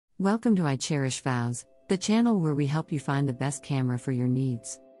Welcome to I Cherish Vows, the channel where we help you find the best camera for your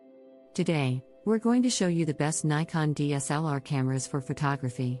needs. Today, we're going to show you the best Nikon DSLR cameras for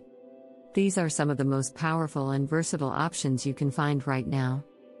photography. These are some of the most powerful and versatile options you can find right now.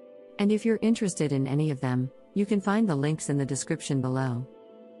 And if you're interested in any of them, you can find the links in the description below.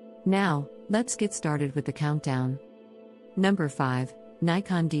 Now, let's get started with the countdown. Number 5,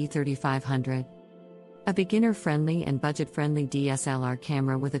 Nikon D3500. A beginner-friendly and budget-friendly DSLR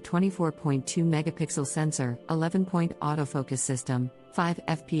camera with a 24.2 megapixel sensor, 11-point autofocus system, 5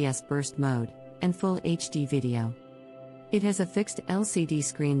 fps burst mode, and full HD video. It has a fixed LCD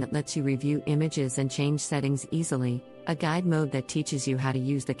screen that lets you review images and change settings easily, a guide mode that teaches you how to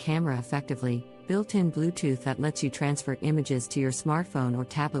use the camera effectively, built-in Bluetooth that lets you transfer images to your smartphone or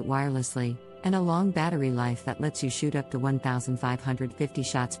tablet wirelessly, and a long battery life that lets you shoot up to 1,550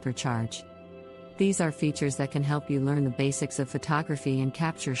 shots per charge. These are features that can help you learn the basics of photography and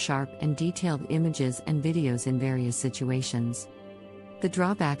capture sharp and detailed images and videos in various situations. The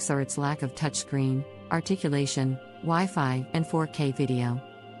drawbacks are its lack of touchscreen, articulation, Wi-Fi, and 4K video.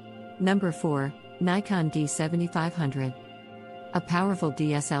 Number 4, Nikon D7500. A powerful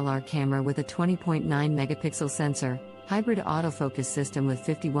DSLR camera with a 20.9 megapixel sensor, hybrid autofocus system with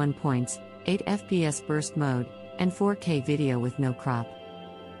 51 points, 8 fps burst mode, and 4K video with no crop.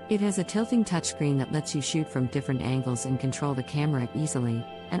 It has a tilting touchscreen that lets you shoot from different angles and control the camera easily,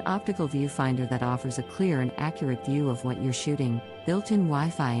 an optical viewfinder that offers a clear and accurate view of what you're shooting, built-in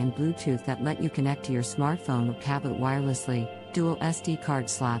Wi-Fi and Bluetooth that let you connect to your smartphone or tablet wirelessly, dual SD card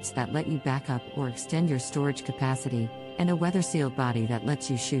slots that let you back up or extend your storage capacity, and a weather-sealed body that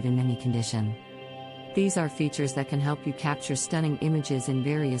lets you shoot in any condition. These are features that can help you capture stunning images in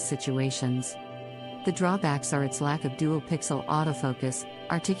various situations. The drawbacks are its lack of dual-pixel autofocus,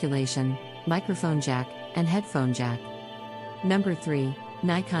 articulation, microphone jack, and headphone jack. Number 3,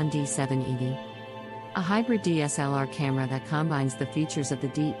 Nikon D780. A hybrid DSLR camera that combines the features of the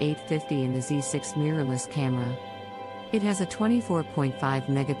D850 and the Z6 mirrorless camera. It has a 24.5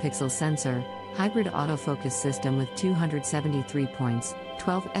 megapixel sensor, hybrid autofocus system with 273 points,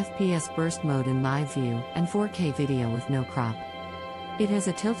 12 fps burst mode in live view, and 4K video with no crop. It has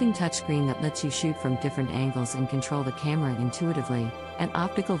a tilting touchscreen that lets you shoot from different angles and control the camera intuitively, an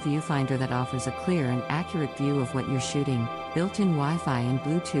optical viewfinder that offers a clear and accurate view of what you're shooting, built-in Wi-Fi and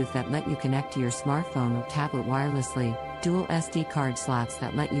Bluetooth that let you connect to your smartphone or tablet wirelessly, dual SD card slots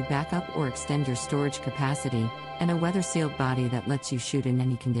that let you back up or extend your storage capacity, and a weather-sealed body that lets you shoot in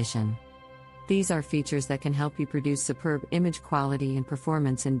any condition. These are features that can help you produce superb image quality and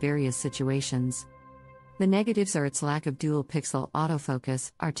performance in various situations. The negatives are its lack of dual-pixel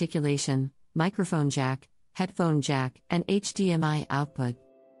autofocus, articulation, microphone jack, headphone jack, and HDMI output.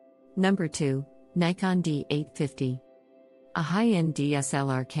 Number 2, Nikon D850. A high-end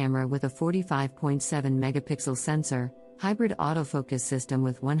DSLR camera with a 45.7 megapixel sensor, hybrid autofocus system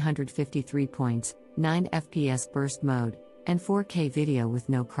with 153 points, 9 fps burst mode, and 4K video with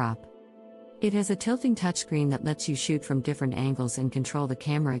no crop. It has a tilting touchscreen that lets you shoot from different angles and control the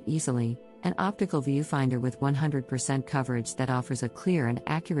camera easily, an optical viewfinder with 100% coverage that offers a clear and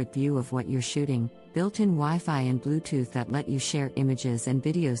accurate view of what you're shooting, built-in Wi-Fi and Bluetooth that let you share images and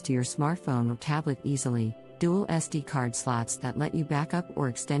videos to your smartphone or tablet easily, dual SD card slots that let you back up or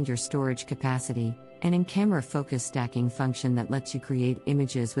extend your storage capacity, and in-camera focus stacking function that lets you create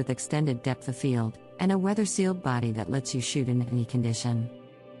images with extended depth of field, and a weather-sealed body that lets you shoot in any condition.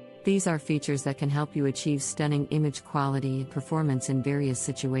 These are features that can help you achieve stunning image quality and performance in various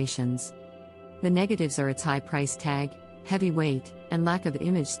situations. The negatives are its high price tag, heavy weight, and lack of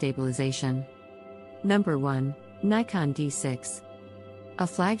image stabilization. Number 1, Nikon D6. A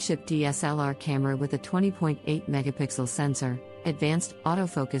flagship DSLR camera with a 20.8 megapixel sensor, advanced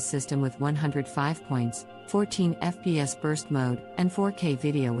autofocus system with 105 points, 14 fps burst mode, and 4K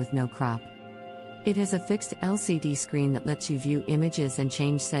video with no crop. It has a fixed LCD screen that lets you view images and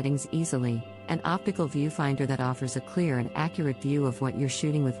change settings easily, an optical viewfinder that offers a clear and accurate view of what you're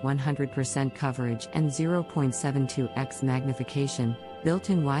shooting with 100% coverage and 0.72x magnification,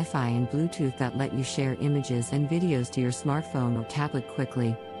 built-in Wi-Fi and Bluetooth that let you share images and videos to your smartphone or tablet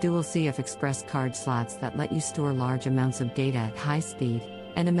quickly, dual CF Express card slots that let you store large amounts of data at high speed,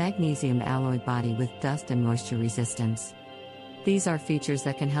 and a magnesium alloy body with dust and moisture resistance. These are features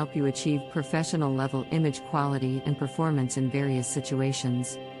that can help you achieve professional-level image quality and performance in various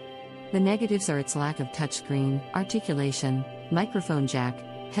situations. The negatives are its lack of touchscreen, articulation, microphone jack,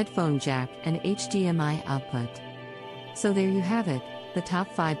 headphone jack, and HDMI output. So there you have it, the top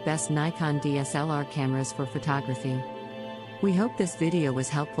 5 best Nikon DSLR cameras for photography. We hope this video was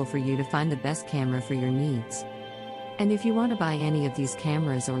helpful for you to find the best camera for your needs. And if you want to buy any of these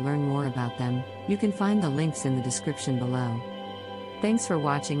cameras or learn more about them, you can find the links in the description below. Thanks for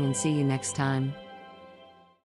watching and see you next time.